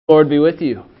Lord be with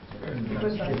you.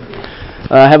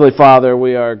 Heavenly Father,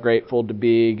 we are grateful to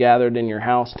be gathered in your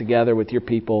house together with your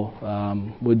people.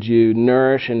 Would you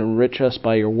nourish and enrich us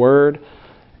by your word,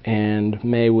 and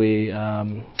may we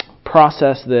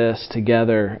process this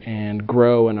together and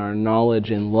grow in our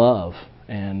knowledge and love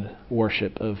and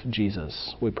worship of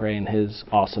Jesus. We pray in his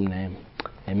awesome name.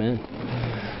 Amen.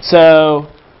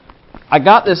 So, I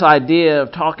got this idea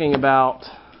of talking about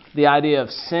the idea of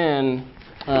sin,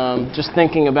 just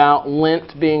thinking about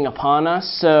Lent being upon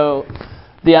us. So,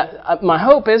 my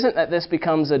hope isn't that this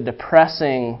becomes a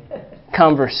depressing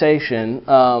conversation,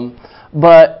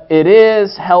 but it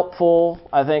is helpful,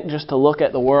 I think, just to look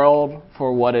at the world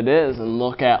for what it is and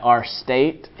look at our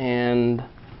state and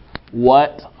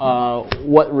what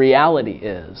reality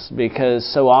is.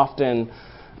 Because so often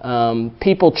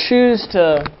people choose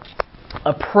to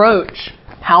approach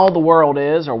how the world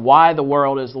is or why the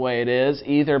world is the way it is,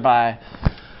 either by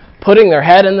putting their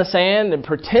head in the sand and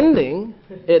pretending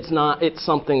it's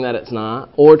something that it's not,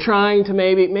 or trying to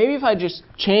maybe if I just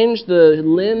change the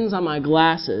lens on my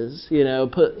glasses,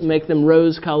 make them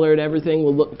rose-colored, everything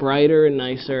will look brighter and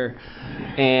nicer.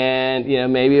 And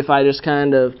maybe if I just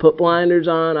kind of put blinders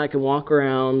on, I can walk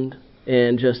around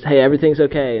and just, hey, everything's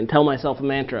okay, and tell myself a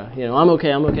mantra. I'm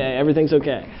okay, everything's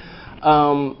okay.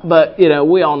 But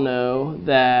we all know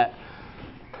that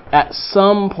at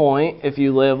some point, if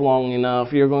you live long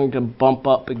enough, you're going to bump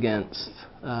up against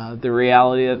the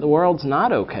reality that the world's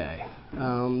not okay,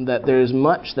 that there's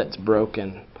much that's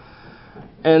broken.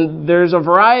 And there's a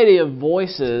variety of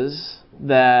voices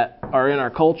that are in our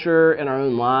culture, in our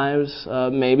own lives,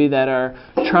 maybe that are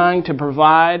trying to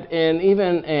provide in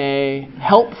even a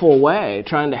helpful way,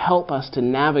 trying to help us to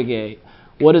navigate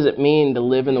what does it mean to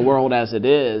live in the world as it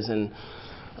is. And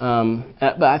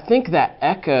but I think that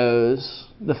echoes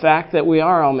the fact that we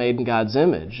are all made in God's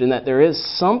image, and that there is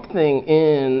something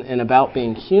in and about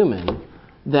being human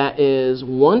that is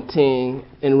wanting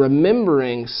and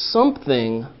remembering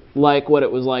something like what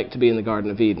it was like to be in the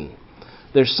Garden of Eden.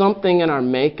 There's something in our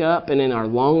makeup and in our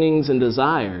longings and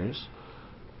desires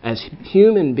as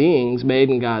human beings made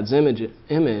in God's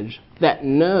image that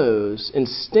knows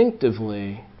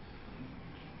instinctively,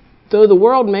 though the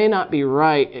world may not be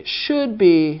right, it should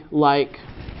be like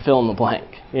fill in the blank.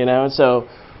 So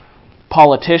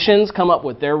politicians come up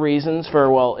with their reasons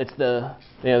for, it's the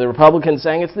Republicans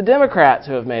saying it's the Democrats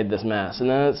who have made this mess, and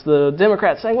then it's the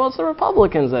Democrats saying, it's the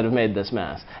Republicans that have made this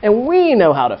mess, and we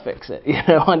know how to fix it,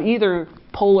 on either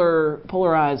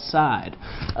polarized side,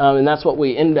 and that's what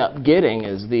we end up getting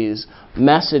is these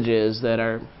messages that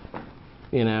are,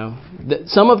 that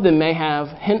some of them may have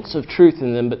hints of truth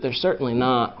in them, but they're certainly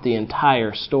not the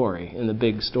entire story and the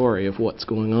big story of what's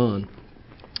going on.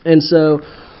 And so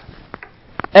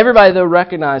everybody, though,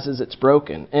 recognizes it's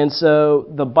broken. And so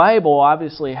the Bible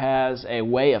obviously has a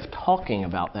way of talking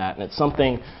about that, and it's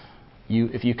something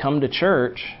if you come to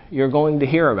church, you're going to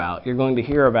hear about. You're going to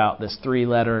hear about this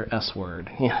 3-letter S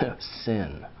word,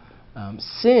 sin.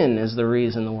 Sin is the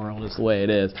reason the world is the way it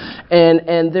is.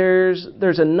 And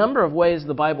there's a number of ways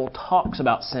the Bible talks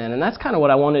about sin, and that's kind of what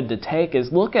I wanted to take,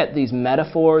 is look at these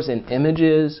metaphors and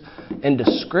images and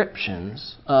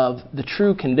descriptions of the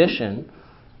true condition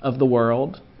of the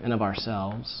world and of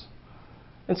ourselves,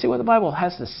 and see what the Bible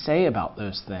has to say about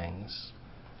those things.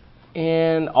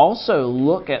 And also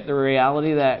look at the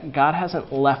reality that God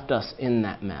hasn't left us in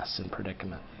that mess and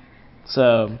predicament.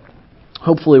 So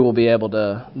hopefully we'll be able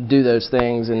to do those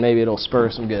things, and maybe it'll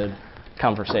spur some good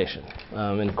conversation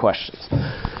and questions.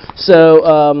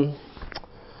 So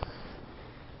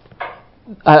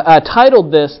I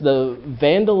titled this The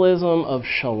Vandalism of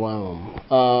Shalom.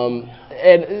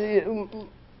 And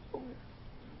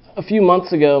a few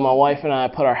months ago, my wife and I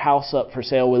put our house up for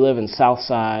sale. We live in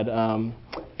Southside,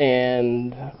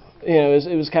 and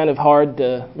it was kind of hard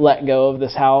to let go of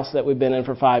this house that we've been in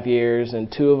for 5 years, and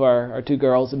two of our 2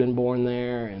 girls have been born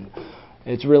there, and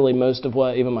it's really most of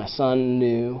what even my son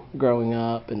knew growing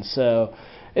up. And so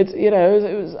it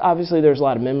was obviously there's a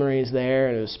lot of memories there,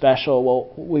 and it was special.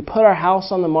 Well, we put our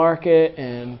house on the market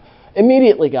and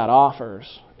immediately got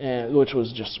offers, which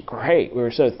was just great. We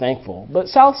were so thankful. But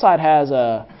Southside has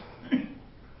a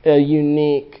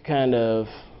unique kind of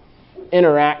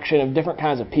interaction of different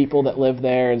kinds of people that live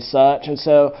there and such. And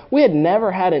so we had never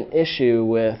had an issue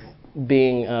with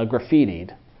being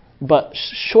graffitied. But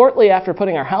shortly after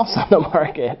putting our house on the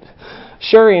market,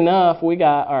 sure enough, we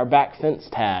got our back fence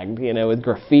tagged, with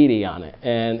graffiti on it.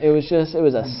 And it was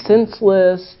a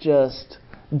senseless, just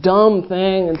dumb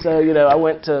thing. And so, I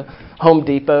went to Home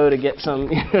Depot to get some,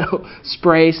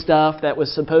 spray stuff that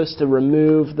was supposed to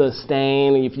remove the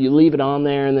stain if you leave it on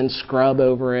there and then scrub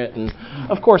over it. And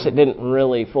of course it didn't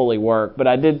really fully work, but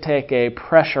I did take a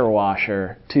pressure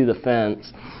washer to the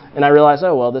fence. And I realized,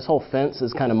 this whole fence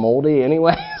is kind of moldy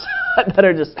anyway. I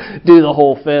better just do the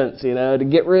whole fence, to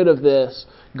get rid of this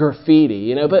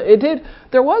graffiti, But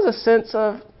there was a sense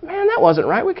of, man, that wasn't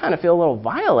right. We kind of feel a little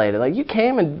violated. Like, you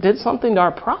came and did something to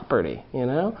our property, And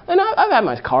I've had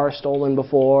my car stolen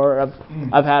before.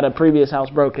 I've had a previous house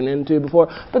broken into before.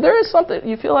 But there is something,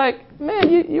 you feel like, man,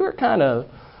 you were kind of,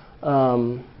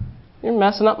 you're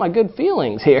messing up my good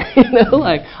feelings here,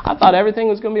 Like, I thought everything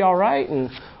was going to be all right, and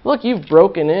look, you've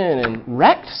broken in and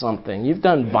wrecked something. You've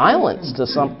done violence to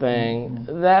something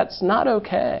that's not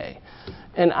okay.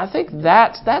 And I think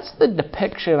that's the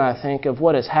depiction, of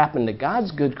what has happened to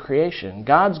God's good creation,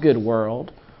 God's good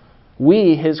world,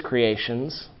 we, His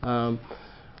creations.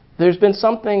 There's been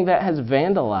something that has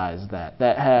vandalized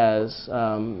that has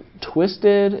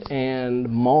twisted and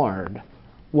marred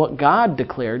what God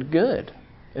declared good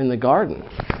in the garden.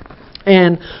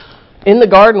 And in the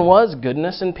garden was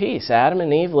goodness and peace. Adam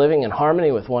and Eve living in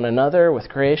harmony with one another, with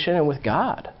creation, and with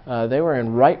God. They were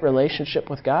in right relationship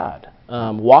with God.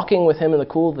 Walking with Him in the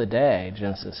cool of the day,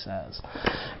 Genesis says.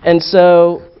 And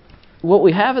so what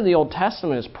we have in the Old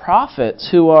Testament is prophets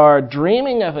who are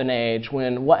dreaming of an age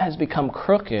when what has become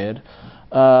crooked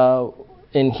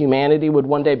in humanity would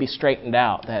one day be straightened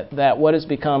out. That what has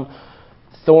become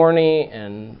thorny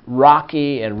and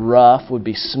rocky and rough would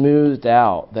be smoothed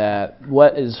out. That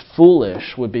what is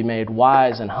foolish would be made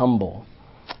wise and humble.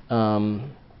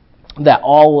 That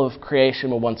all of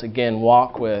creation will once again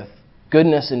walk with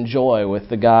goodness and joy with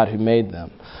the God who made them.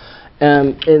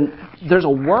 And there's a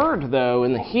word, though,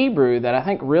 in the Hebrew that I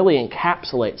think really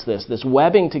encapsulates this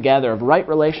webbing together of right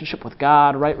relationship with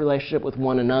God, right relationship with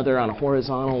one another on a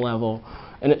horizontal level,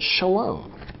 and it's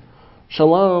shalom.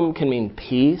 Shalom can mean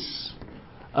peace,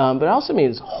 but it also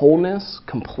means wholeness,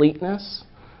 completeness,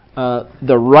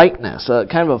 the rightness,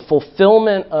 kind of a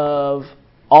fulfillment of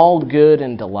all good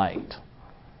and delight.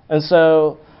 And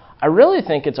so I really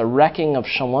think it's a wrecking of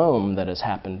shalom that has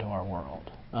happened to our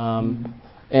world.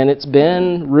 And it's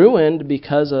been ruined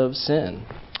because of sin.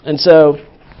 And so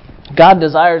God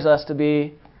desires us to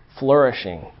be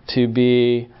flourishing, to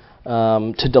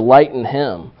delight in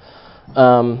Him.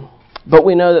 But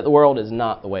we know that the world is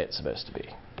not the way it's supposed to be.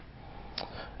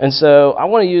 And so I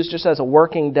want to use, just as a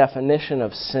working definition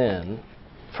of sin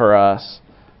for us,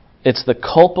 it's the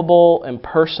culpable and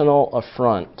personal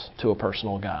affront to a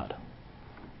personal God.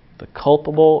 The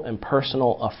culpable and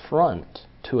personal affront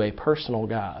to a personal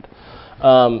God.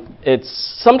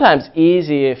 It's sometimes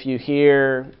easy if you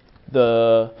hear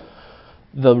the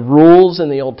rules in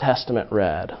the Old Testament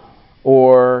read,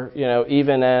 or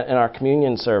even in our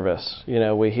communion service,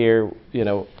 we hear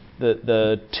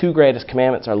the two greatest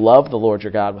commandments are love the Lord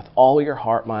your God with all your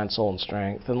heart, mind, soul, and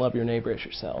strength, and love your neighbor as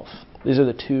yourself. These are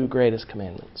the two greatest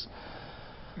commandments.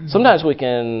 Sometimes we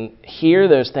can hear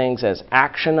those things as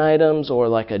action items or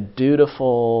like a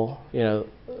dutiful,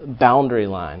 boundary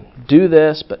line. Do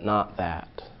this, but not that.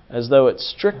 As though it's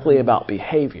strictly about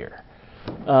behavior.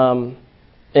 And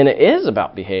it is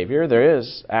about behavior. There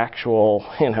is actual,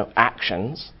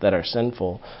 actions that are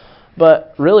sinful.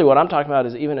 But really what I'm talking about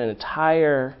is even an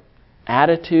entire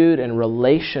attitude and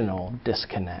relational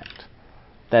disconnect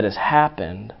that has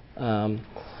happened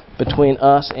between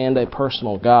us and a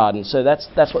personal God. And so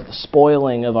that's what the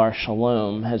spoiling of our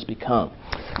shalom has become.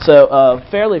 So a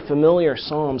fairly familiar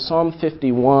psalm, Psalm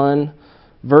 51,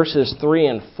 verses 3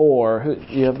 and 4.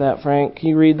 You have that, Frank? Can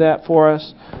you read that for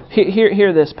us?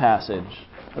 Hear this passage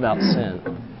about sin.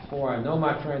 For I know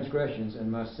my transgressions,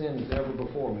 and my sin is ever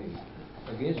before me.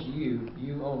 Against you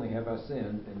only have I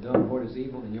sinned, and done what is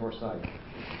evil in your sight,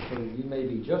 so that you may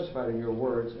be justified in your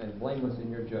words, and blameless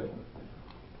in your judgment.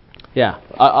 Yeah,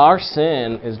 our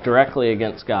sin is directly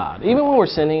against God. Even when we're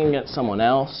sinning against someone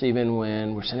else, even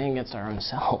when we're sinning against our own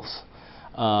selves,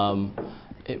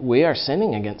 we are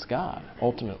sinning against God,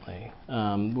 ultimately.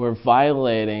 We're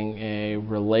violating a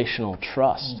relational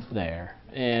trust there.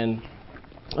 And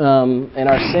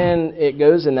our sin, it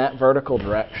goes in that vertical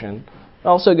direction. It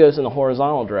also goes in the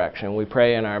horizontal direction. We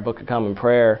pray in our Book of Common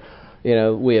Prayer,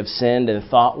 we have sinned in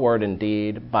thought, word, and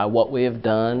deed by what we have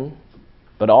done,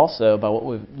 but also by what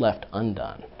we've left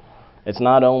undone. It's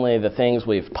not only the things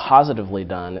we've positively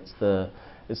done, it's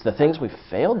the things we've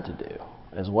failed to do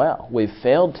as well. We've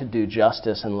failed to do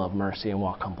justice and love mercy and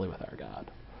walk humbly with our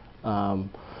God.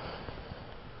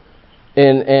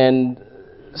 And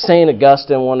St.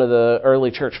 Augustine, one of the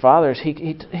early church fathers,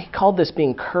 he called this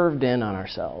being curved in on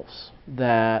ourselves.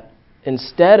 That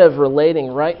instead of relating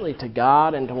rightly to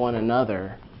God and to one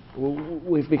another,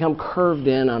 we've become curved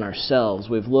in on ourselves.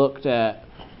 We've looked at,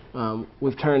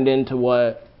 we've turned into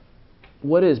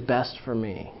what is best for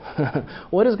me?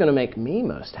 What is going to make me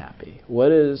most happy? We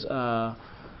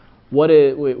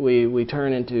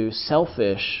turn into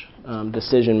selfish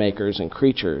decision makers and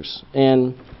creatures.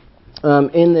 And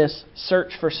in this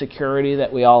search for security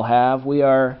that we all have, we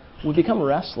become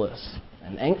restless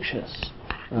and anxious.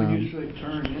 When you say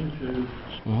turn into,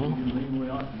 do you mean we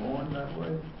aren't born that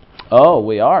way? Oh,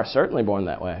 we are certainly born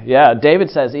that way. Yeah, David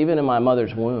says, even in my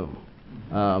mother's womb,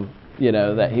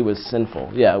 that he was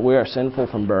sinful. Yeah, we are sinful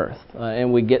from birth,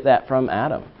 and we get that from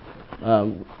Adam.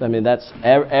 That's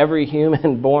every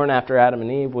human born after Adam and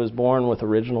Eve was born with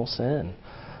original sin,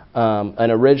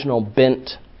 an original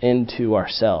bent into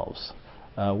ourselves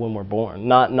when we're born.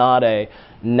 Not a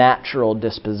natural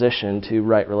disposition to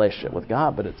right relationship with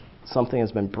God, but it's something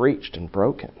has been breached and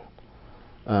broken.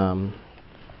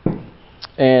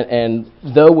 And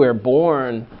though we're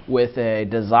born with a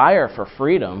desire for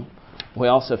freedom, we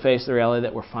also face the reality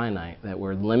that we're finite, that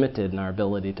we're limited in our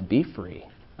ability to be free,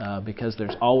 because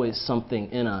there's always something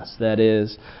in us that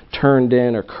is turned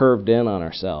in or curved in on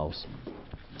ourselves.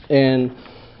 And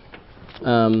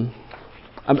I'm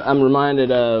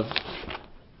reminded of,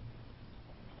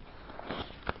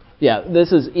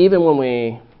 this is even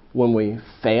when we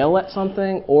fail at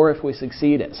something or if we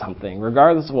succeed at something,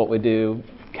 regardless of what we do.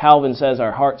 Calvin says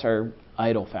our hearts are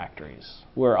idol factories.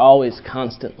 We're always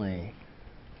constantly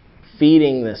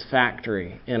feeding this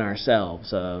factory in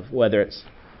ourselves of whether it's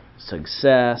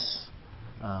success,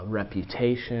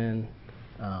 reputation,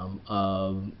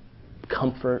 of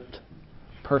comfort,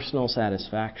 personal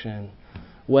satisfaction,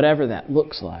 whatever that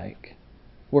looks like.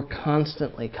 We're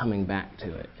constantly coming back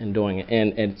to it and doing it,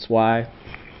 and it's why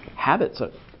habits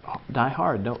die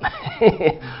hard, don't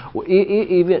they?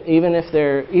 even if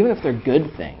they're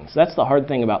good things. That's the hard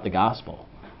thing about the gospel,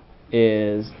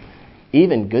 is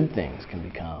even good things can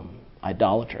become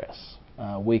idolatrous.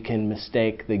 We can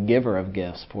mistake the giver of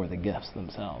gifts for the gifts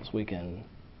themselves. We can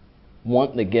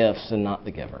want the gifts and not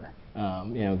the giver.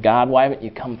 God, why haven't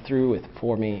you come through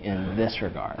for me in this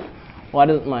regard? Why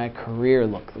doesn't my career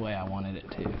look the way I wanted it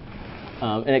to?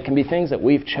 And it can be things that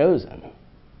we've chosen,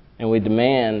 and we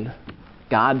demand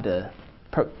God,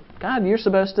 you're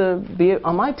supposed to be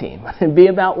on my team and be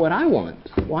about what I want.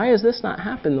 Why has this not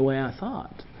happened the way I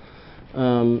thought?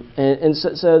 So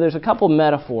there's a couple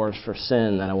metaphors for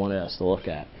sin that I wanted us to look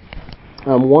at.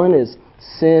 One is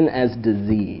sin as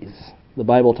disease. The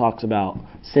Bible talks about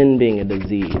sin being a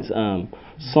disease.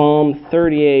 Psalm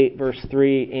 38 verse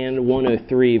 3 and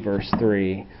 103 verse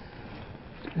 3.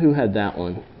 Who had that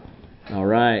one? All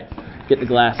right. Get the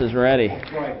glasses ready.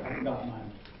 Right, I forgot mine.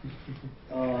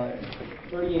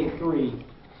 38:3,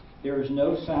 there is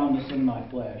no soundness in my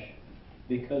flesh.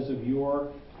 Because of your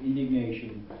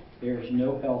indignation, there is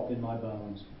no health in my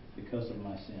bones because of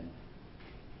my sin.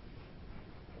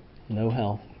 No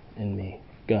health in me.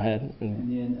 Go ahead.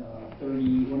 And then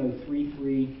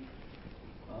 103:3,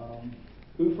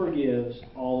 who forgives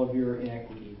all of your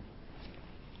iniquity,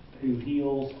 who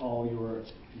heals all your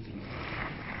disease.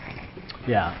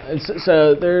 Yeah.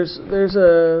 So there's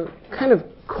a kind of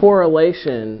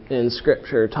correlation in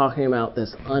Scripture talking about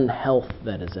this unhealth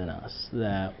that is in us,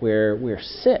 that we're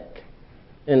sick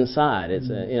inside.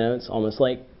 It's almost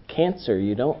like cancer.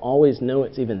 You don't always know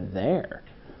it's even there,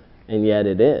 and yet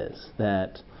it is.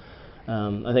 That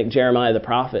I think Jeremiah the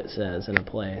prophet says in a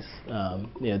place,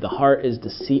 the heart is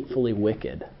deceitfully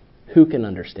wicked. Who can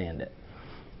understand it?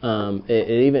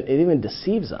 It even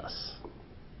deceives us.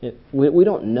 We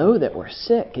don't know that we're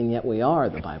sick, and yet we are,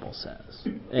 the Bible says.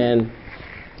 And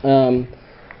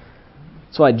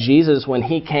that's why Jesus, when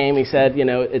he came, he said,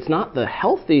 it's not the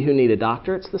healthy who need a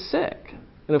doctor, it's the sick.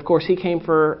 And of course, he came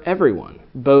for everyone,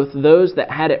 both those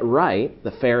that had it right,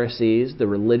 the Pharisees, the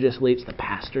religious elites, the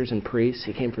pastors and priests.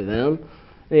 He came for them.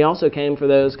 And he also came for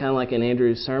those, kind of like in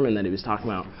Andrew's sermon that he was talking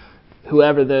about,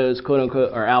 whoever those, quote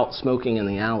unquote, are out smoking in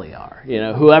the alley are.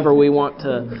 Whoever we want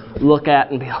to look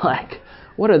at and be like,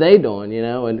 what are they doing?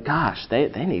 And gosh, they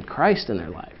need Christ in their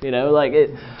life.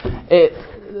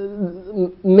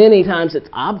 Many times it's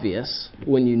obvious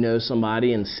when you know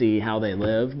somebody and see how they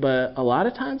live, but a lot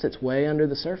of times it's way under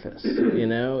the surface.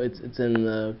 It's in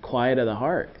the quiet of the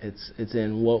heart. It's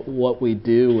in what we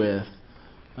do with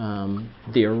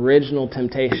the original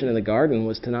temptation in the garden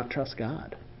was to not trust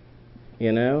God. You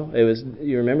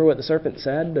remember what the serpent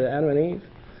said to Adam and Eve?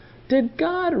 Did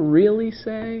God really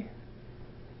say?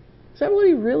 that what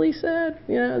he really said?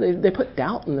 They put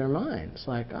doubt in their minds.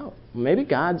 Like, oh, maybe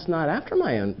God's not after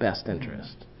my own best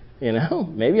interest.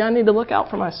 Maybe I need to look out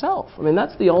for myself. I mean,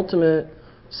 that's the ultimate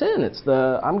sin.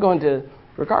 I'm going to,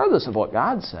 regardless of what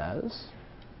God says,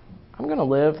 I'm going to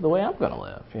live the way I'm going to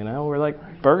live. We're like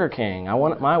Burger King. I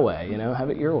want it my way. Have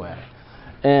it your way.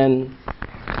 And,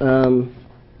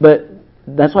 but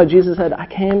that's why Jesus said, I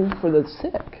came for the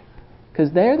sick.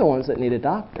 Because they're the ones that need a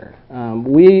doctor.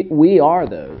 We are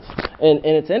those. And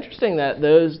it's interesting that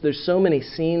there's so many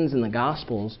scenes in the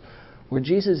Gospels where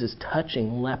Jesus is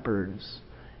touching lepers.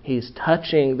 He's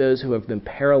touching those who have been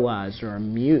paralyzed or are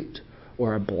mute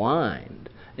or are blind.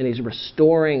 And he's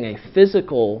restoring a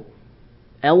physical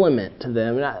element to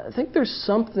them. And I think there's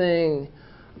something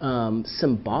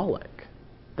symbolic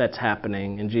that's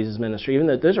happening in Jesus' ministry, even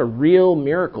though those are real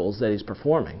miracles that he's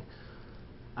performing.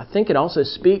 I think it also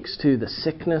speaks to the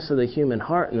sickness of the human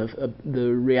heart and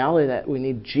the reality that we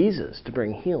need Jesus to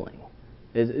bring healing.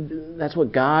 That's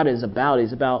what God is about.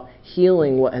 He's about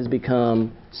healing what has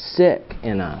become sick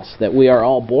in us, that we are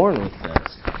all born with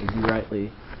this, as you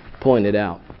rightly pointed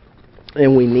out.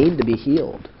 And we need to be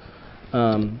healed.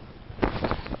 And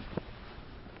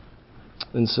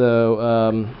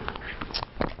so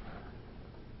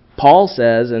Paul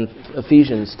says in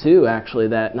Ephesians 2, actually,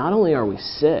 that not only are we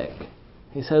sick,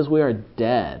 he says we are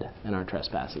dead in our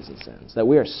trespasses and sins, that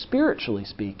we are spiritually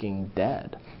speaking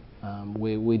dead.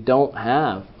 We don't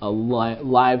have a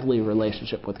lively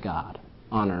relationship with God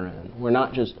on our own. We're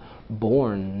not just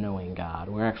born knowing God.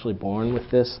 We're actually born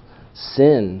with this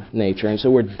sin nature, and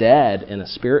so we're dead in a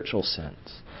spiritual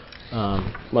sense.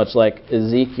 Much like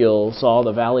Ezekiel saw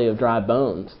the valley of dry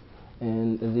bones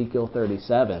in Ezekiel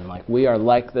 37. Like, we are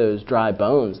like those dry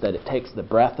bones, that it takes the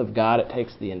breath of God, it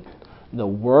takes the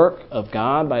work of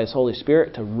God by His Holy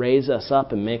Spirit to raise us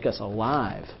up and make us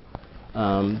alive.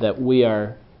 That we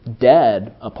are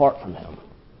dead apart from Him.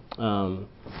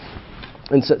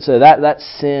 And so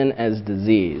that's sin as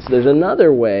disease. There's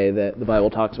another way that the Bible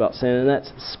talks about sin, and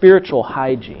that's spiritual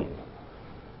hygiene.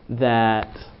 That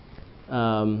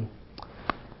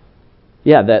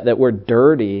we're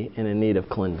dirty and in need of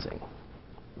cleansing.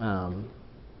 You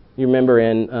remember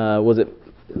in, was it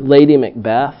Lady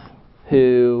Macbeth,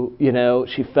 who,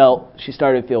 she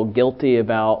started to feel guilty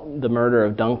about the murder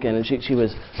of Duncan, and she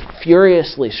was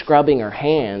furiously scrubbing her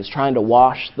hands, trying to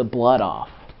wash the blood off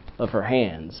of her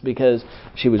hands, because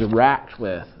she was racked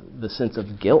with the sense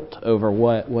of guilt over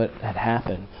what had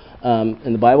happened.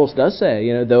 And the Bible does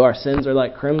say, though our sins are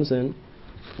like crimson,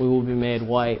 we will be made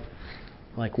white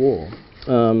like wool.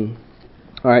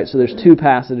 All right, so there's two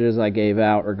passages I gave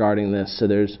out regarding this. So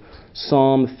there's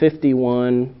Psalm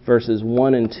 51, verses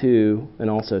 1 and 2, and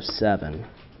also 7.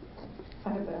 I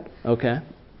have that. Okay.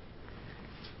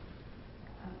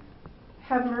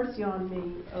 Have mercy on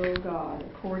me, O God,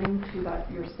 according to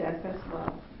your steadfast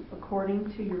love,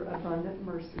 according to your abundant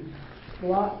mercy.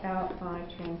 Blot out my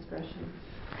transgressions.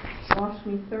 Wash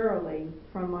me thoroughly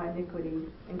from my iniquity,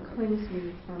 and cleanse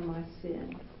me from my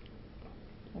sin.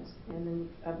 And then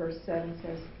verse 7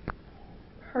 says,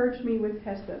 purge me with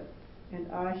hyssop,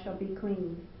 and I shall be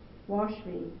clean. Wash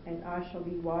me, and I shall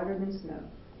be whiter than snow.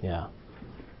 Yeah.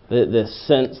 The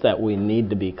sense that we need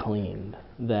to be cleaned,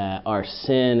 that our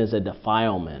sin is a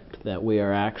defilement, that we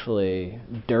are actually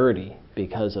dirty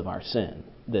because of our sin.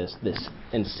 This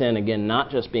and sin, again, not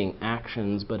just being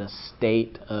actions, but a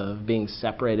state of being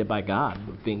separated by God,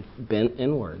 of being bent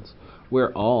inwards.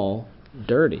 We're all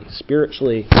dirty,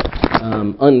 spiritually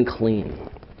unclean.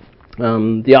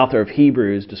 The author of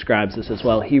Hebrews describes this as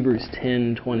well. Hebrews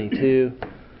 10:22.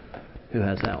 Who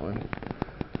has that one?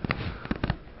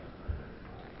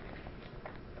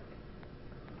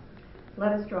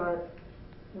 Let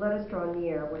us draw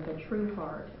near with a true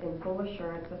heart in full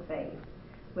assurance of faith,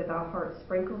 with our hearts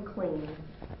sprinkled clean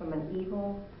from an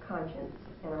evil conscience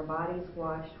and our bodies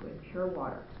washed with pure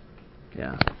water.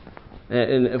 Yeah.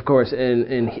 And of course,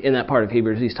 in that part of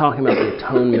Hebrews, he's talking about the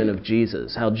atonement of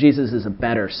Jesus, how Jesus is a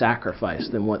better sacrifice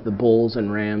than what the bulls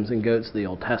and rams and goats of the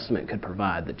Old Testament could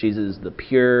provide, that Jesus is the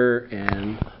pure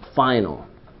and final,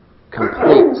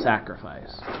 complete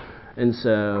sacrifice. And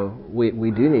so we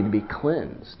do need to be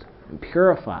cleansed and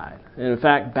purified. And in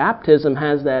fact, baptism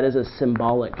has that as a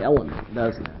symbolic element,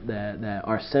 doesn't it? That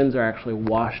our sins are actually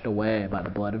washed away by the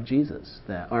blood of Jesus.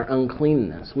 That our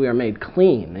uncleanness, we are made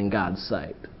clean in God's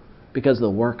sight because of the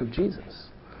work of Jesus.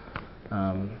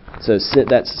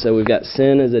 So we've got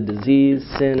sin as a disease,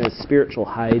 sin as spiritual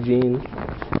hygiene.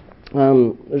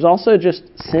 There's also just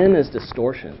sin as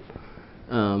distortion.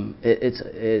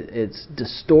 It's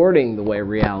distorting the way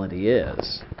reality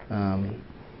is.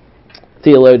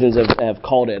 theologians have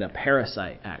called it a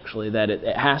parasite, actually, that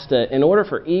it has to, in order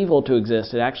for evil to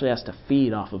exist, it actually has to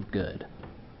feed off of good.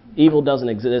 Evil doesn't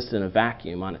exist in a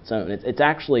vacuum on its own. It's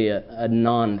actually a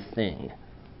non-thing.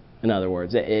 In other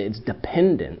words, it's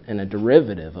dependent and a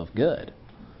derivative of good.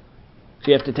 So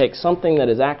you have to take something that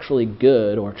is actually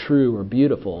good or true or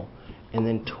beautiful and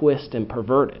then twist and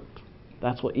pervert it.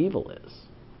 That's what evil is.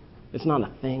 It's not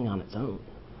a thing on its own.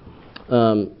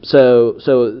 So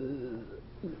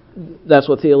that's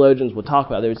what theologians would talk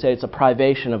about. They would say it's a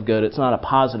privation of good. It's not a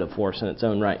positive force in its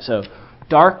own right. So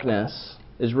darkness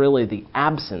is really the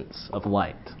absence of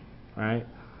light, right?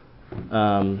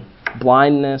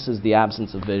 Blindness is the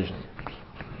absence of vision.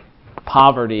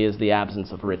 Poverty is the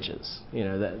absence of riches. You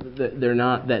know,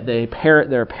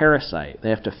 they're a parasite. They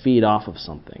have to feed off of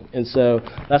something. And so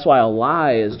that's why a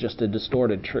lie is just a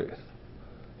distorted truth.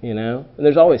 You know? And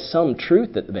there's always some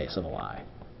truth at the base of a lie.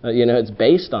 It's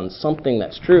based on something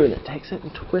that's true, and it takes it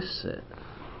and twists it.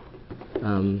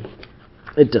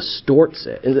 It distorts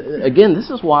it. And again, this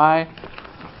is why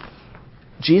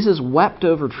Jesus wept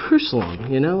over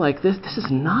Jerusalem. This is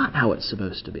not how it's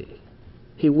supposed to be.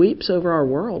 He weeps over our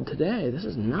world today. This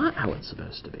is not how it's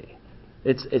supposed to be.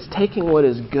 It's taking what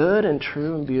is good and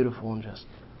true and beautiful and just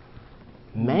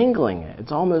mangling it.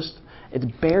 It's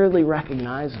barely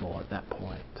recognizable at that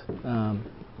point.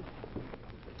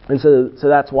 And so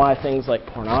that's why things like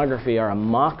pornography are a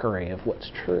mockery of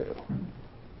what's true.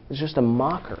 It's just a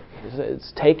mockery.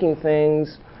 It's taking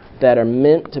things that are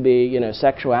meant to be,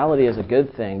 sexuality is a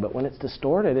good thing, but when it's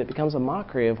distorted, it becomes a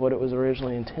mockery of what it was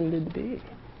originally intended to be.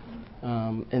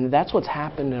 And that's what's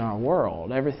happened in our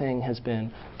world. Everything has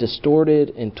been distorted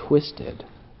and twisted.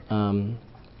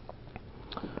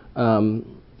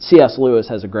 C.S. Lewis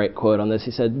has a great quote on this.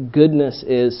 He said, "Goodness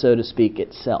is, so to speak,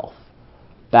 itself.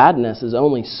 Badness is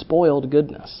only spoiled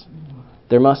goodness.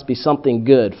 There must be something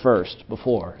good first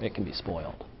before it can be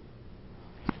spoiled."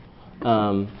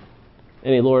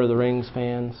 Any Lord of the Rings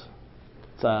fans?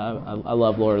 I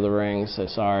love Lord of the Rings, so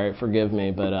sorry, forgive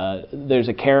me, but there's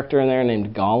a character in there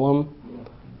named Gollum,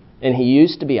 and he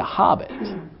used to be a hobbit,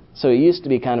 so he used to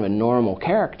be kind of a normal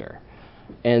character.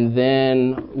 And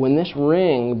then when this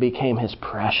ring became his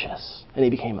precious, and he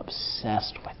became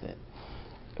obsessed with it,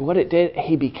 what it did,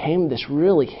 he became this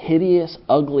really hideous,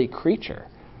 ugly creature.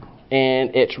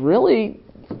 And it's really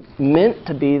meant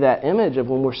to be that image of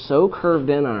when we're so curved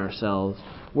in on ourselves,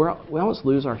 we almost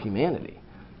lose our humanity.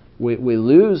 We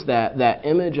lose that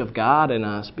image of God in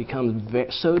us becomes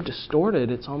so distorted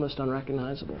it's almost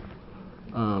unrecognizable.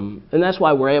 And that's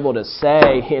why we're able to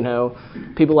say,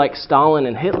 people like Stalin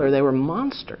and Hitler, they were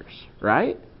monsters,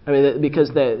 right? I mean,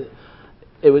 because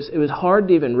it was hard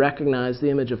to even recognize the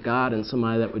image of God in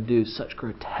somebody that would do such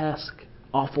grotesque,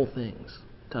 awful things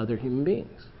to other human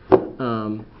beings.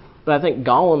 But I think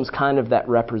Gollum's kind of that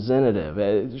representative.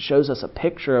 It shows us a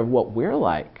picture of what we're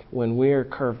like when we're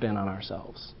curved in on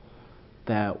ourselves.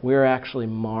 That we're actually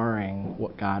marring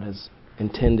what God has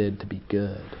intended to be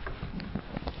good.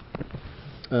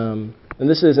 And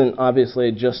this isn't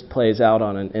obviously just plays out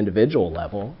on an individual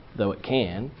level, though it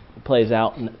can. It plays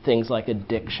out in things like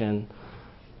addiction,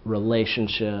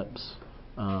 relationships,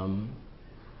 in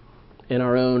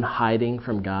our own hiding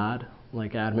from God,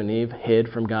 like Adam and Eve hid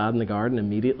from God in the garden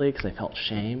immediately because they felt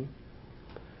shame.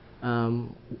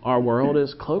 Our world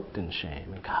is cloaked in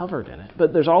shame and covered in it.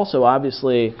 But there's also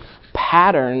obviously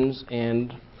patterns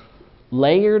and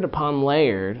layered upon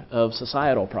layered of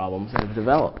societal problems that have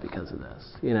developed because of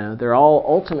this. They're all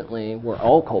ultimately, we're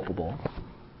all culpable.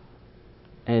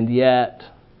 And yet,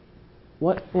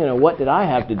 what did I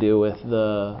have to do with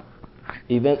the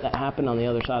event that happened on the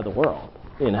other side of the world?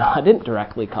 I didn't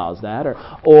directly cause that.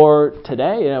 Or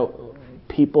today,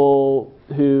 people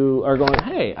who are going,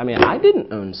 hey, I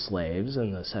didn't own slaves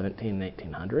in the 17 and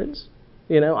 1800s.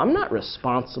 I'm not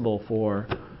responsible for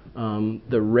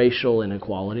the racial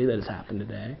inequality that has happened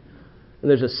today. And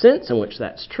there's a sense in which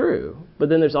that's true, but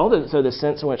then there's also the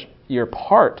sense in which you're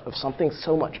part of something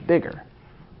so much bigger.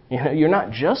 You're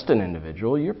not just an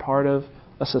individual, you're part of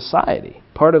a society,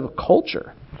 part of a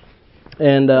culture.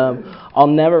 And I'll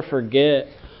never forget,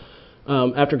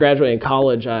 after graduating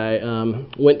college, I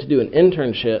went to do an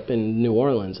internship in New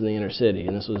Orleans in the inner city,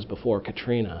 and this was before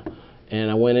Katrina. And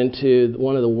I went into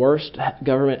one of the worst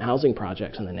government housing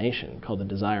projects in the nation called the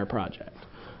Desire Project.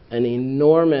 An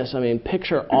enormous,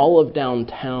 picture all of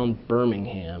downtown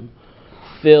Birmingham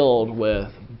filled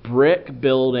with brick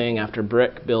building after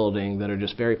brick building that are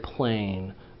just very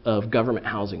plain of government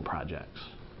housing projects.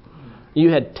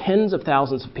 You had tens of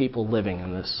thousands of people living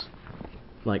in this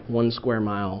 1 square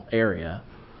mile area,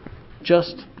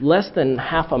 just less than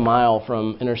half a mile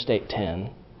from Interstate 10.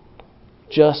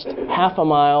 just half a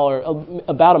mile or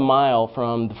about a mile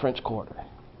from the French Quarter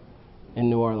in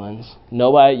New Orleans.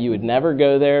 Nobody, you would never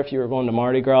go there if you were going to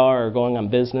Mardi Gras or going on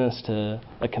business to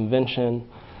a convention.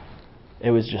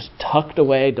 It was just tucked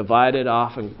away, divided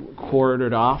off and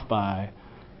quartered off by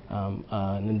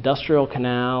an industrial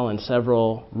canal and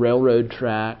several railroad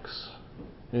tracks.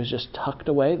 It was just tucked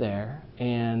away there.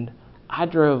 And I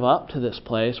drove up to this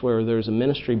place where there was a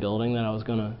ministry building that I was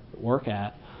going to work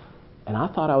at, and I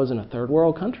thought I was in a third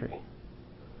world country.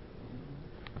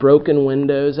 Broken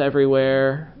windows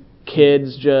everywhere,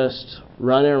 kids just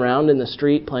running around in the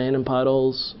street playing in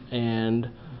puddles, and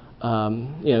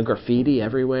graffiti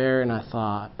everywhere. And I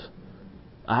thought,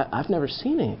 I've never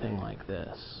seen anything like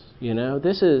this.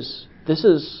 This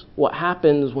is what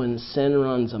happens when sin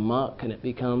runs amok and it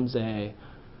becomes a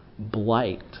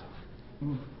blight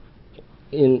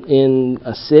in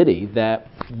a city that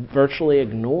virtually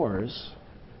ignores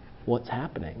what's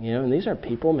happening. And these are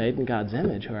people made in God's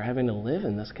image who are having to live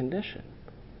in this condition.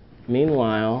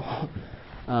 Meanwhile,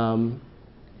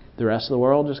 the rest of the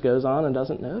world just goes on and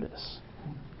doesn't notice.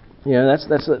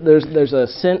 There's a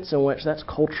sense in which that's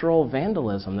cultural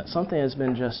vandalism, that something has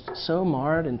been just so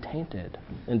marred and tainted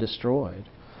and destroyed.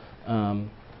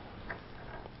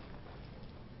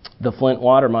 The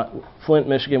Flint,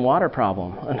 Michigan water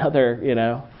problem, another,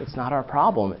 it's not our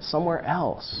problem, it's somewhere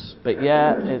else. But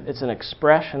yet, it's an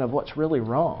expression of what's really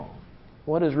wrong.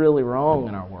 What is really wrong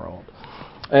in our world?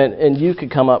 And you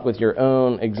could come up with your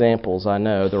own examples, I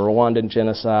know. The Rwandan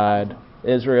genocide,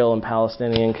 Israel and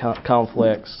Palestinian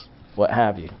conflicts, what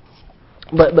have you.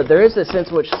 But there is a sense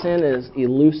in which sin is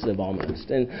elusive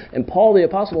almost. And Paul the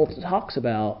Apostle talks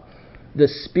about the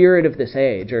spirit of this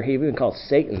age, or he even calls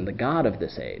Satan the god of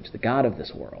this age, the god of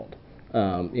this world.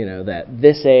 That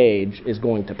this age is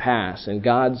going to pass, and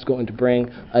God's going to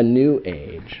bring a new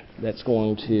age that's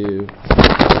going to...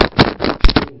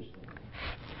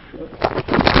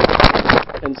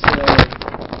 And so,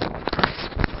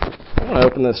 I'm going to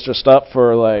open this just up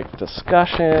for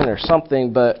discussion or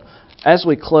something, but as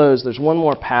we close, there's one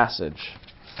more passage,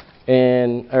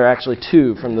 or actually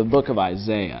two from the book of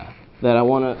Isaiah, that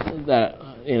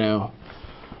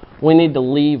we need to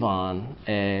leave on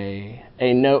a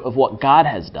note of what God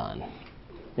has done.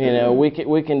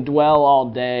 We can dwell all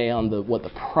day on what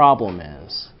the problem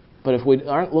is, but if we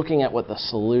aren't looking at what the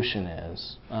solution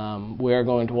is, we are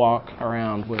going to walk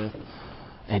around with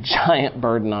a giant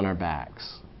burden on our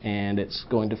backs, and it's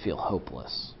going to feel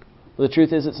hopeless. But the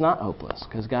truth is, it's not hopeless,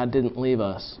 because God didn't leave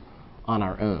us on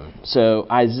our own. So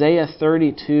Isaiah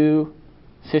 32,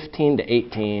 15 to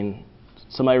 18,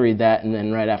 somebody read that, and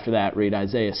then right after that, read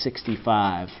Isaiah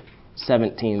 65,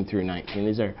 17 through 19.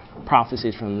 These are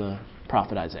prophecies from the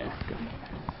prophet Isaiah.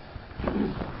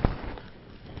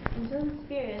 Until the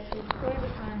Spirit is poured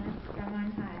upon us from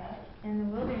on high, and the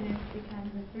wilderness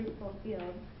becomes a fruitful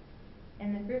field,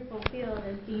 and the fruitful field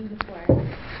is seen before us.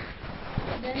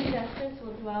 Then justice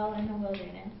will dwell in the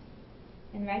wilderness,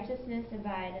 and righteousness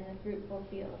abide in the fruitful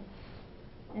field.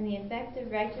 And the effect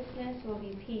of righteousness will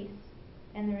be peace,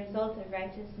 and the result of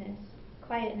righteousness,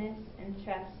 quietness and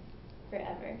trust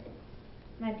forever.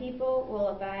 My people will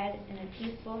abide in a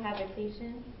peaceful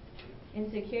habitation,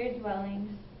 in secure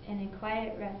dwellings, and in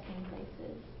quiet resting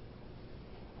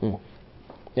places.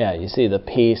 Yeah, you see the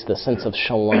peace, the sense of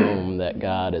shalom that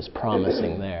God is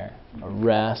promising there. A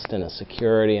rest and a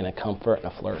security and a comfort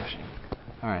and a flourishing.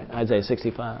 All right, Isaiah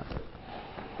 65.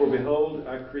 For behold,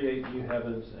 I create new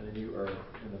heavens and a new earth,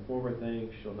 and the former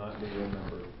things shall not be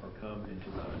remembered or come into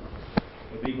mind.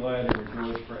 But be glad and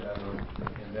rejoice forever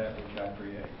in that which I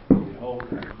create. For behold,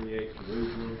 I create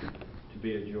Jerusalem to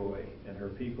be a joy, and her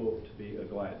people to be a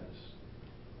gladness.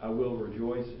 I will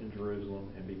rejoice in Jerusalem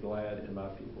and be glad in my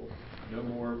people. No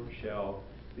more shall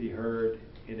be heard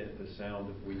in it the sound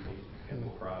of weeping and the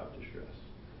cry of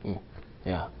distress.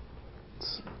 Yeah.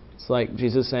 It's like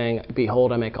Jesus saying,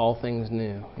 behold, I make all things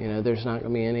new. There's not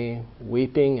going to be any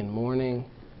weeping and mourning,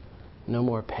 no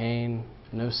more pain,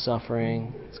 no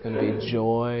suffering. It's going to be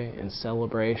joy and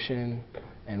celebration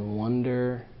and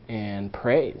wonder and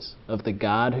praise of the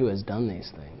God who has done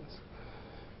these things.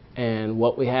 And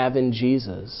what we have in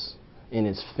Jesus, in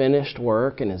his finished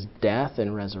work and his death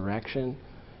and resurrection,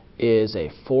 is a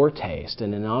foretaste,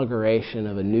 an inauguration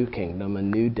of a new kingdom, a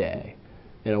new day,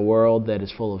 in a world that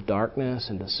is full of darkness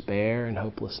and despair and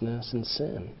hopelessness and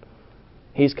sin.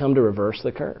 He's come to reverse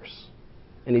the curse.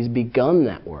 And he's begun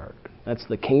that work. That's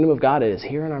the kingdom of God. It is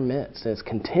here in our midst. And it's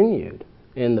continued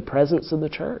in the presence of the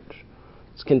church.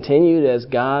 It's continued as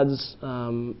God's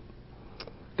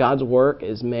work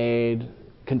is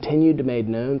continued to made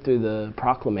known through the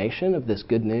proclamation of this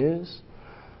good news,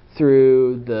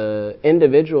 through the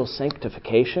individual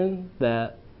sanctification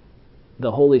that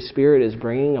the Holy Spirit is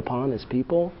bringing upon His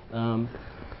people,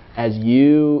 as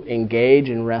you engage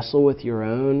and wrestle with your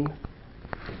own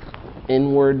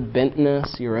inward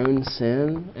bentness, your own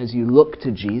sin, as you look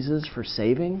to Jesus for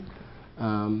saving,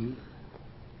 and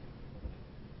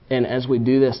as we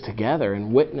do this together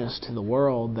and witness to the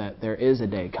world that there is a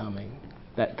day coming,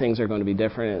 that things are going to be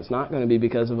different. It's not going to be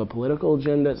because of a political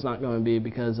agenda. It's not going to be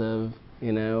because of,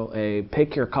 a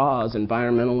pick your cause,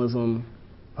 environmentalism,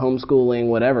 homeschooling,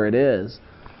 whatever it is.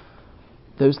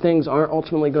 Those things aren't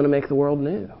ultimately going to make the world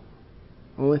new.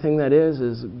 The only thing that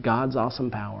is God's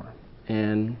awesome power.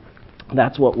 And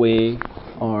that's what we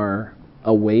are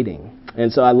awaiting.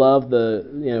 And so I love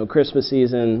the Christmas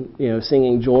season,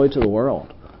 singing joy to the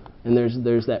world. And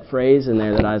there's that phrase in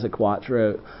there that Isaac Watts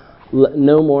wrote,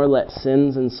 no more let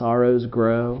sins and sorrows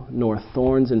grow, nor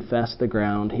thorns infest the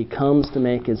ground. He comes to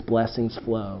make His blessings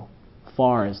flow,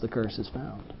 far as the curse is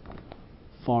found.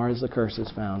 Far as the curse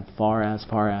is found. Far as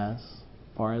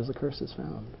the curse is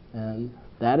found. And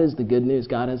that is the good news.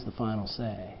 God has the final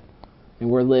say. And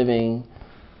we're living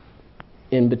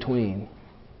in between.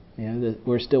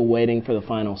 We're still waiting for the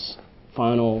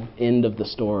final end of the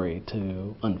story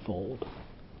to unfold.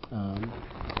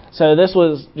 So this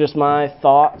was just my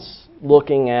thoughts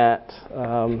looking at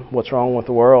what's wrong with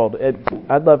the world.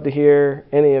 I'd love to hear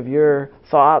any of your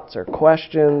thoughts or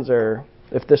questions, or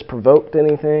if this provoked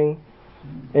anything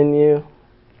in you.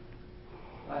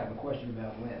 I have a question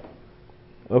about Lent.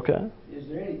 Okay.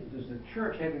 Does the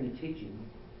church have any teaching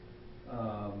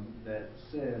that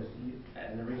says,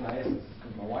 and the reason I ask this is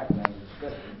because my wife and I was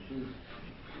discussing, she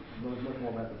knows much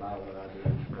more about the Bible than I do,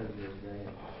 because of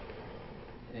Diane.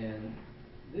 And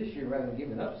this year, rather than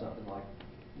giving up something like,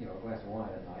 a glass of wine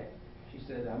at night, she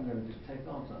said, I'm going to just take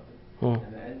on something.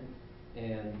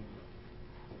 And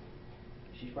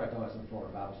she's probably talking about some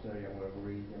Florida Bible study I'm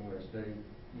going to study,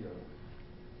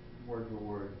 word for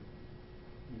word,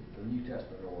 the New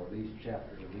Testament or these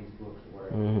chapters or these books or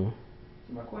whatever. Mm-hmm.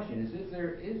 So my question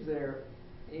is there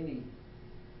any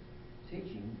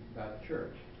teaching about the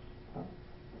church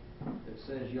that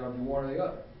says you ought to do one or the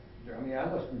other? I mean,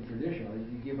 I listen traditionally,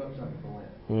 you give up something for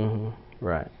Lent. Mm-hmm.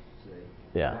 Right. See?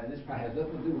 Yeah. And this probably has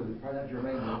nothing to do with it, probably not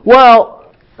germane.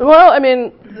 Well, I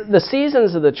mean, the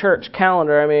seasons of the church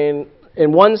calendar, I mean,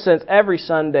 in one sense, every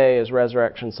Sunday is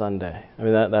Resurrection Sunday. I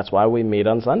mean, that's why we meet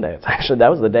on Sunday. It's actually, that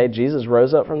was the day Jesus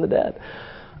rose up from the dead.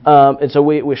 And so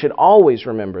we should always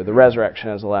remember the resurrection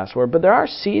as the last word. But there are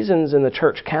seasons in the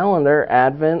church calendar,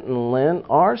 Advent and Lent,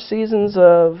 are seasons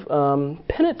of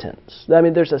penitence. I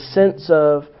mean, there's a sense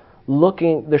of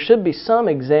there should be some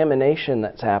examination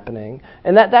that's happening.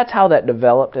 And that's how that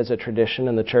developed as a tradition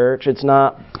in the church. It's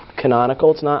not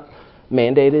canonical. It's not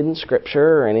mandated in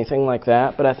Scripture or anything like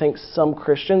that. But I think some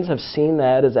Christians have seen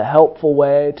that as a helpful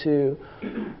way to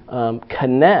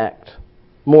connect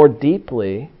more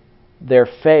deeply their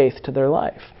faith to their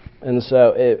life. And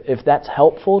so if that's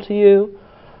helpful to you,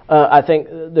 I think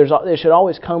it should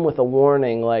always come with a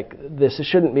warning, like this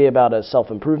shouldn't be about a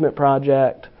self-improvement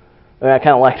project. I mean, I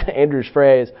kind of like Andrew's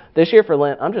phrase, this year for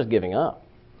Lent, I'm just giving up.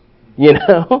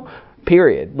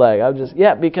 Period.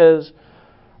 Because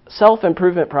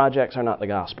self-improvement projects are not the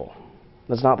gospel.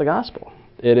 That's not the gospel.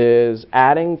 It is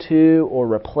adding to or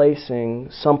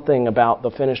replacing something about the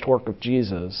finished work of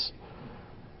Jesus.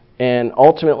 And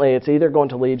ultimately, it's either going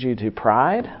to lead you to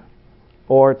pride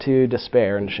or to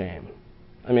despair and shame.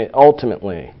 I mean,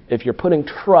 ultimately, if you're putting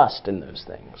trust in those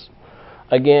things.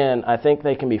 Again, I think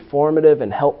they can be formative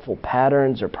and helpful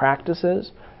patterns or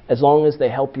practices as long as they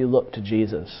help you look to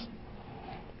Jesus.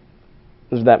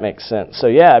 Does that make sense? So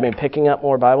yeah, I mean, picking up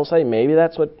more Bible study, maybe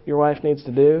that's what your wife needs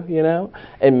to do,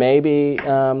 and maybe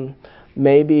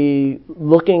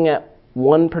looking at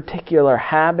one particular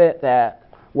habit that,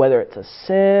 whether it's a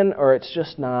sin or it's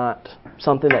just not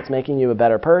something that's making you a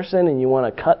better person and you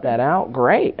want to cut that out,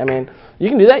 great. I mean, you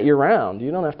can do that year-round.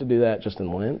 You don't have to do that just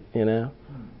in Lent,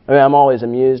 I mean, I'm always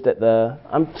amused at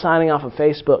I'm signing off of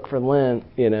Facebook for Lent,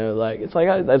 it's like,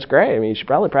 oh, that's great. I mean, you should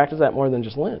probably practice that more than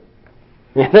just Lent,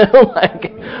 but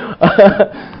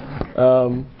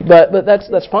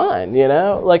that's fine,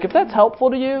 if that's helpful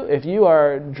to you, if you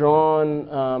are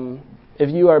drawn, if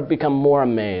you are become more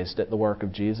amazed at the work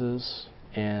of Jesus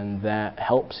and that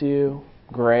helps you,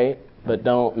 great, but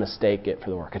don't mistake it for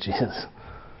the work of Jesus,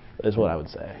 is what I would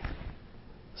say.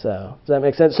 So, does that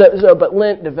make sense? But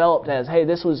Lent developed as, hey,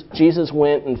 this was, Jesus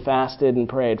went and fasted and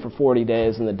prayed for 40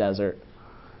 days in the desert.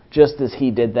 just as he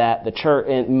did that. The church,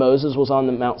 and Moses was on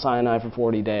the Mount Sinai for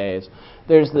 40 days.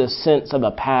 There's this sense of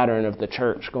a pattern of the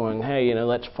church going, hey,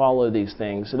 let's follow these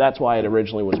things. So that's why it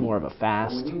originally was more of a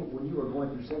fast. When you were going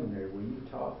through seminary, were you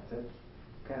taught that's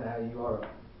kind of how you ought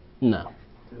No.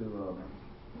 to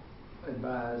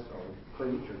advise or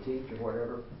preach or teach or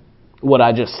whatever? What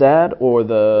I just said, or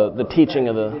the teaching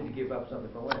of the. You didn't give up something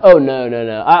for Lent. Oh no.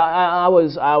 I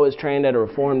was trained at a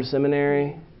Reformed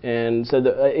seminary, and so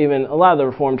even a lot of the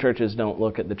Reformed churches don't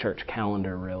look at the church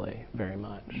calendar really very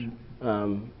much,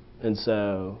 and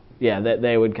so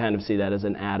they would kind of see that as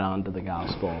an add-on to the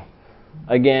gospel.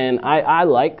 Again, I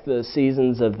like the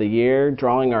seasons of the year,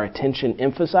 drawing our attention,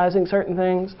 emphasizing certain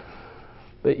things,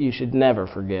 but you should never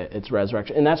forget its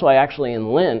resurrection, and that's why actually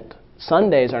in Lent,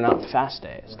 Sundays are not fast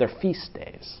days; they're feast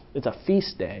days. It's a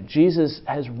feast day. Jesus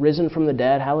has risen from the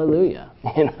dead. Hallelujah!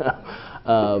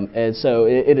 And so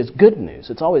it is good news.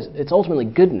 It's ultimately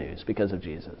good news because of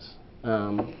Jesus.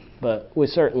 But we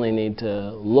certainly need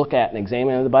to look at and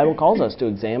examine. The Bible calls us to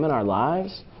examine our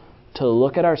lives, to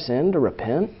look at our sin, to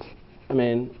repent. I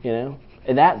mean,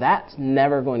 that's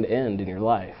never going to end in your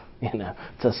life.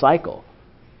 It's a cycle.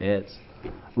 It's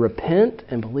repent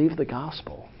and believe the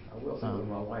gospel. I will say when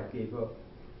my wife gave up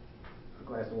a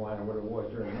glass of wine or whatever it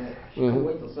was during that, she couldn't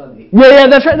wait till Sunday. Yeah,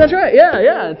 that's right.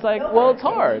 Yeah. It's like, well, it's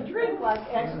hard. Drink like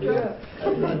extra.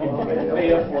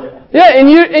 Yeah,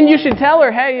 and you should tell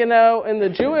her, hey, in the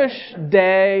Jewish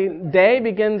day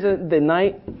begins the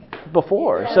night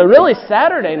before. So really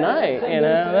Saturday night,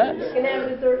 that's. You can have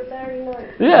dessert Saturday night.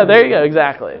 Yeah, there you go,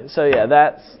 exactly. So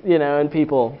that's, and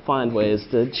people find ways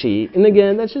to cheat. And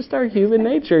again, that's just our human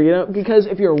nature, because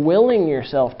if you're willing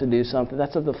yourself to do something,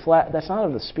 that's not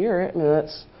of the Spirit. I mean,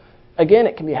 again,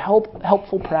 it can be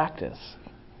helpful practice.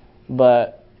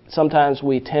 But sometimes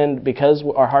we tend, because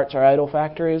our hearts are idol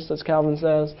factories, as Calvin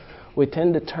says, we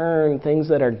tend to turn things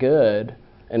that are good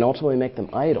and ultimately make them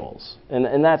idols.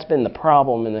 And that's been the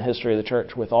problem in the history of the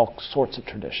church with all sorts of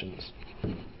traditions.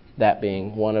 That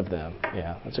being one of them.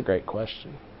 Yeah, that's a great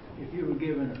question. If you were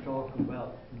given a talk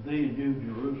about the New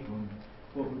Jerusalem,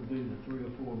 what would be the 3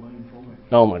 or 4 main points?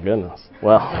 Oh my goodness.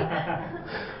 Well,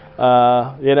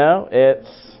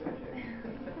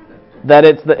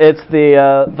 it's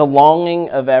the longing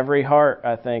of every heart,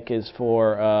 I think, is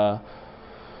for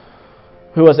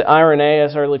who was it?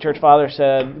 Irenaeus, early church father,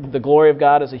 said the glory of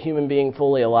God is a human being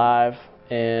fully alive.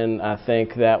 And I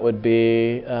think that would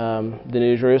be the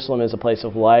New Jerusalem is a place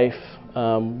of life.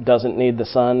 Doesn't need the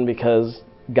sun because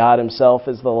God Himself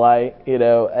is the light.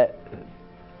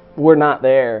 We're not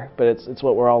there, but it's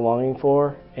what we're all longing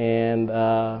for. And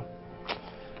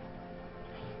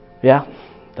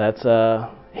that's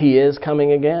He is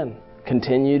coming again.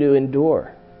 Continue to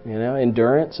endure.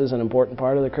 Endurance is an important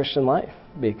part of the Christian life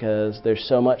because there's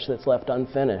so much that's left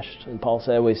unfinished. And Paul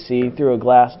said, we see through a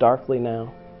glass darkly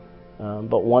now.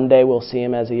 But one day we'll see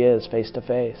Him as He is, face to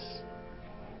face.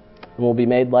 And we'll be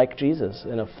made like Jesus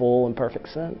in a full and perfect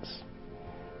sense.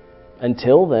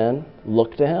 Until then,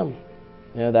 look to Him.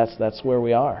 That's where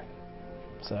we are.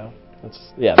 So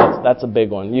that's a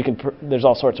big one. There's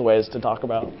all sorts of ways to talk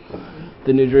about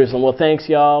the New Jerusalem. Well, thanks,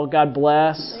 y'all. God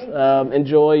bless.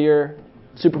 Enjoy your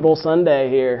Super Bowl Sunday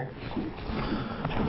here.